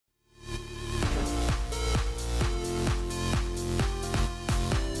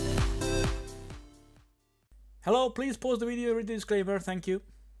Hello, please pause the video, read the disclaimer, thank you.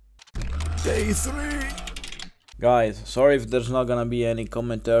 Day 3. Guys, sorry if there's not gonna be any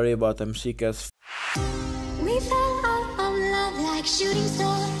commentary, but I'm sick as We fell out of love like shooting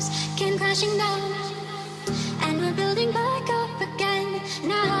stars, came crashing down, and we're building back up again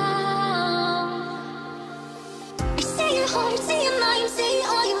now. I see your heart, see your mind, see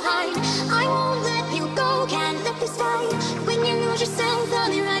all you hide. I won't let you go, can't let this die. When you lose yourself, I'll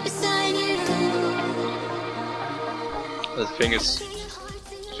be right beside you. The thing is,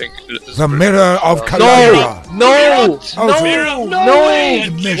 The mirror of Calandra. No! No! No!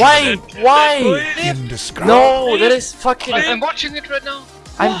 Why? Indescribable. No, that is fucking... I'm watching it right now.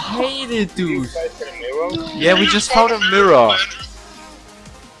 I hate it, dude. Yeah, we just found a mirror.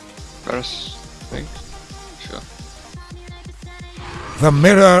 First thing. Sure. The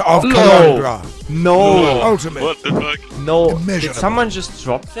mirror of Calandra. No! Ultimate. What the fuck? No, did Immeasurable. someone just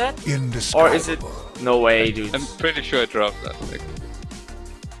drop that? Indescribable. Or is it... No way, dude. I'm pretty sure I dropped that thing.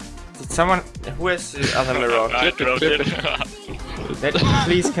 Did someone... Who has the other mirror? Clip it.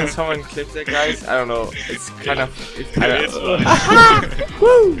 Please, can someone clip that, guys? I don't know. It's kind of...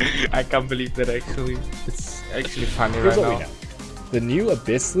 Woo! I can't believe that, actually. It's actually funny Here's right what we now. know. The new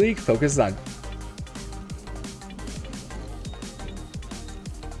Abyss League focuses on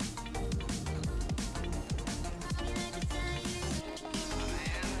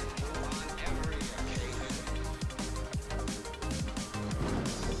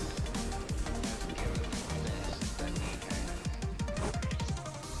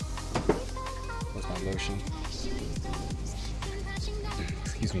where's my lotion?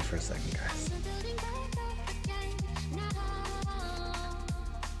 Excuse me for a second, guys.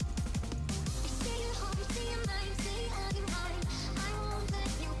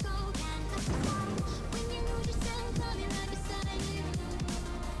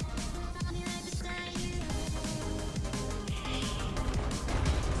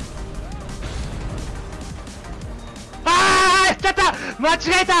あー、やっちゃった、間違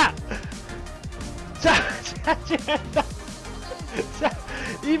えた。間違えた。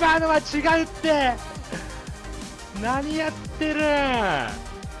今のは違うって。何やってる。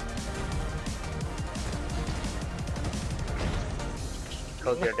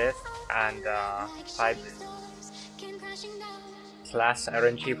Close your desk and type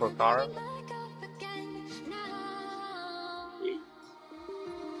 /RNG for car.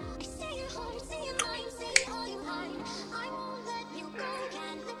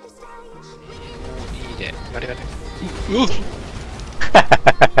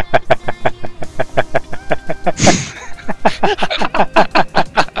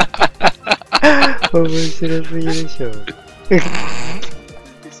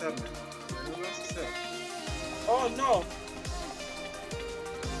 Oh no.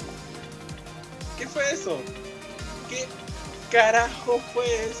 ¿Qué fue eso? ¿Qué carajo fue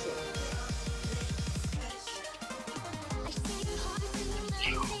eso?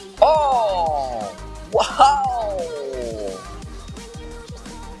 Oh! Wow!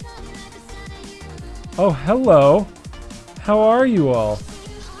 Oh, hello. How are you all?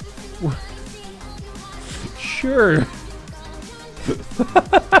 Sure.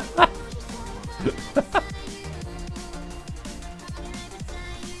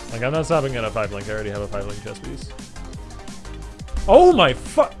 Like, I'm not stopping at a 5-link. I already have a 5-link chess piece. Oh my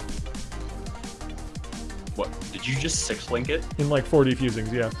fuck! What? Did you just 6-link it? In like 40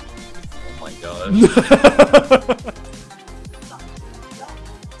 fusings, yeah. Oh my god.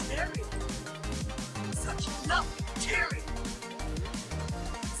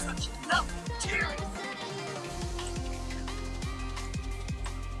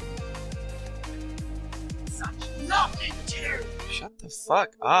 Shut the fuck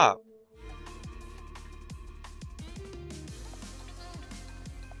up.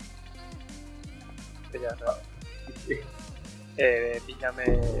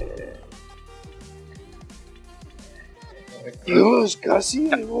 Dios, casi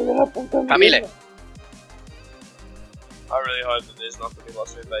me voy a la puta Camille. I really hope that there's not going to be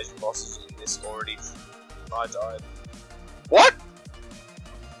lots of invasion bosses in this already. I died. What?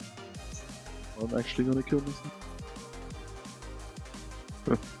 I'm actually gonna kill myself.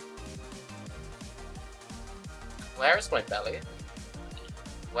 Where is my belly?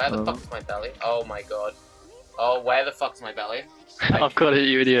 Where the fuck is my belly? Oh my god. Oh, where the fuck's my belly? I've got it,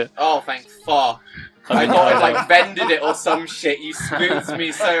 you idiot. Oh, thank fuck. I thought I like bended it or some shit. You spooked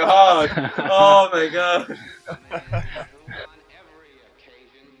me so hard. Oh my god.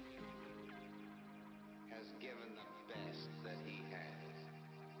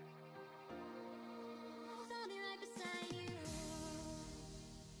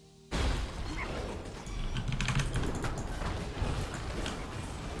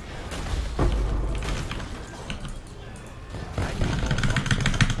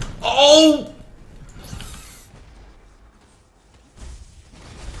 Oh!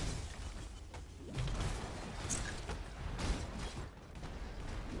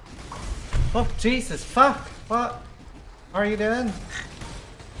 Oh, Jesus, fuck! What are you doing?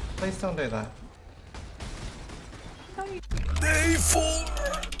 Please don't do that. Day 4!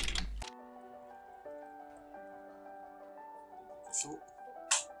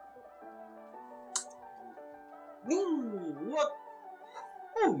 Ooh, what?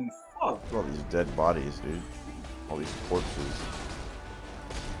 Holy fuck. Look at all these dead bodies, dude. All these corpses.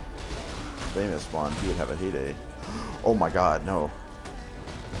 Famous one, he would have a heyday. Oh my god, no.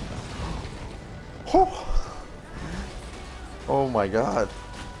 Oh, oh my god.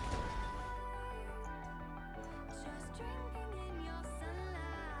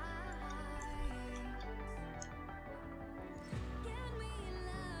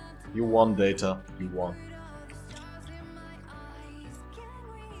 You won, Data. You won.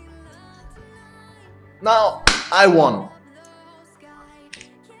 Now, I won.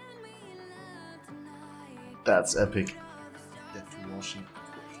 That's epic. Get to washing.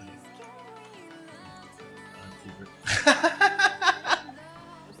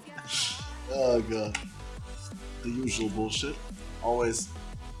 Oh god. The usual bullshit. Always.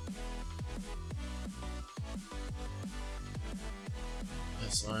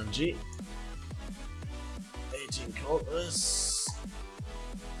 SRMG. 18 countless.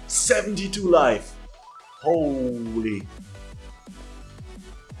 72 life. Holy.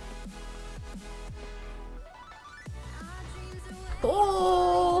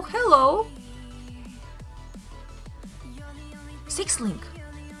 Oh, hello. 6 link.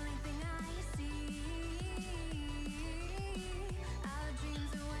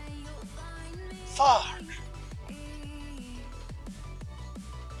 Fuck.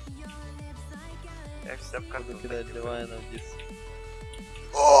 Jak sztabka wykredytowana gdzieś.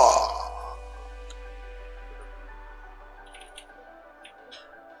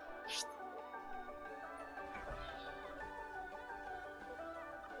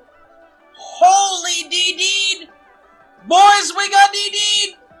 Holy DD! Boys, we got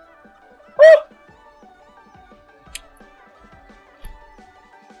DD!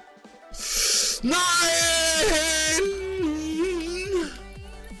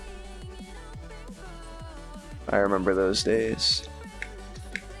 I remember those days.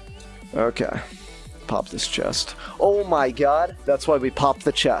 Okay. Pop this chest. Oh my god! That's why we popped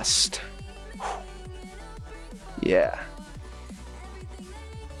the chest. Yeah.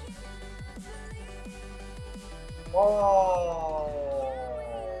 Oh.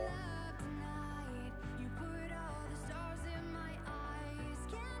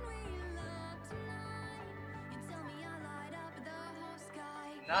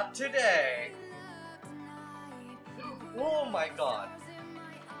 Not today. Oh my god.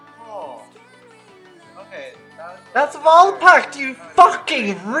 Oh. Okay. That's Volpact, you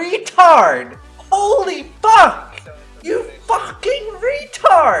fucking retard! Holy fuck! You fucking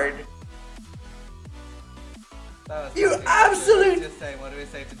retard! You absolute What do we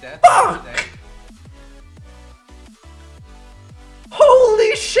say to death? fuck!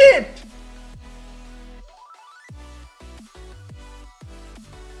 Holy shit!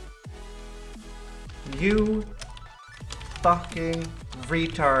 You fucking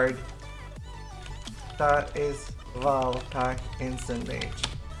retard. That is Volpack instant mage.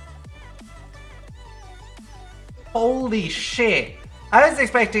 Holy shit! I was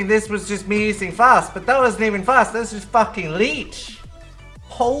expecting this was just me using fast, but that wasn't even fast, that was just fucking leech!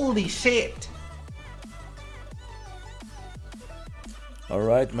 Holy shit!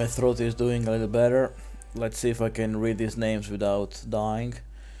 Alright, my throat is doing a little better. Let's see if I can read these names without dying.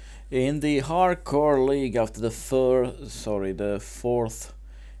 In the hardcore league after the fourth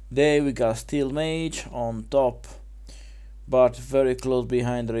day we got Steel Mage on top, but very close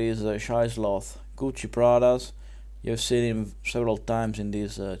behind there is Shysloth, Gucci Pradas. You've seen him several times in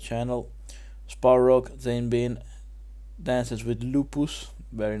this channel. Sparrock, Zainbin, Dances with Lupus,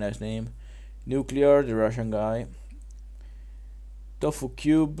 very nice name. Nuclear, the Russian guy. Tofu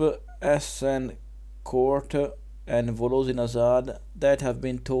Cube, SN Court, and Volozin Azad, that have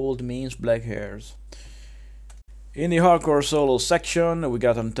been told means black hairs. In the hardcore solo section we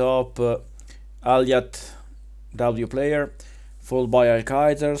got on top Alyat W player, followed by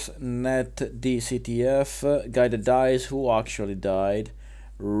Al-Qaeders, Net DCTF, guy that dies who actually died,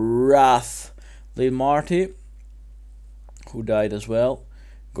 Wrath, Lil Marty, who died as well,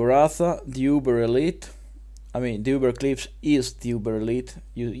 Goratha, the Uber Elite. I mean, the Uber Clips is the Uber Elite.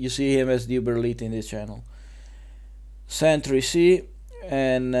 You see him as the Uber Elite in this channel. Sentry C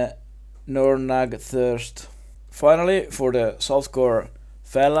and Nornag Thirst. Finally, for the softcore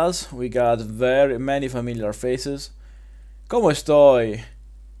fellas, we got very many familiar faces. Como estoy?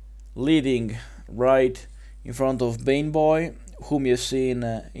 Leading right in front of Bane Boy, whom you've seen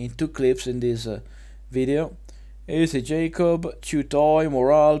in 2 clips in this video. Easy Jacob, Chutoy,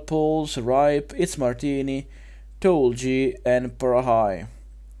 Moral, Pulse, Ripe, It's Martini, Tool G, and Parahai,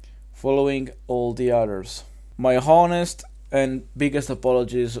 following all the others. My honest and biggest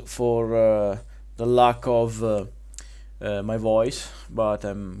apologies for the lack of my voice, but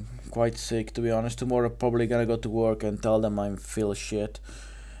I'm quite sick, to be honest. Tomorrow I'm probably gonna go to work and tell them I feel shit.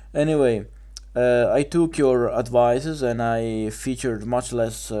 Anyway, I took your advices and I featured much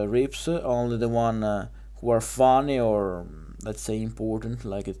less rips, only the one who are funny or let's say important,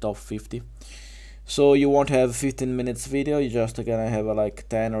 like a top 50. So you won't have 15 minutes video, you're just gonna have a like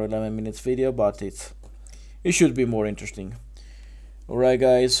 10 or 11 minutes video, but it should be more interesting. Alright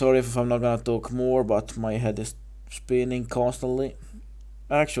guys, sorry if I'm not gonna talk more, but my head is spinning constantly.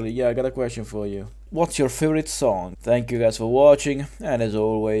 Actually, yeah, I got a question for you. What's your favorite song? Thank you guys for watching, and as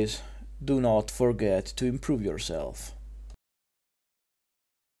always, do not forget to improve yourself.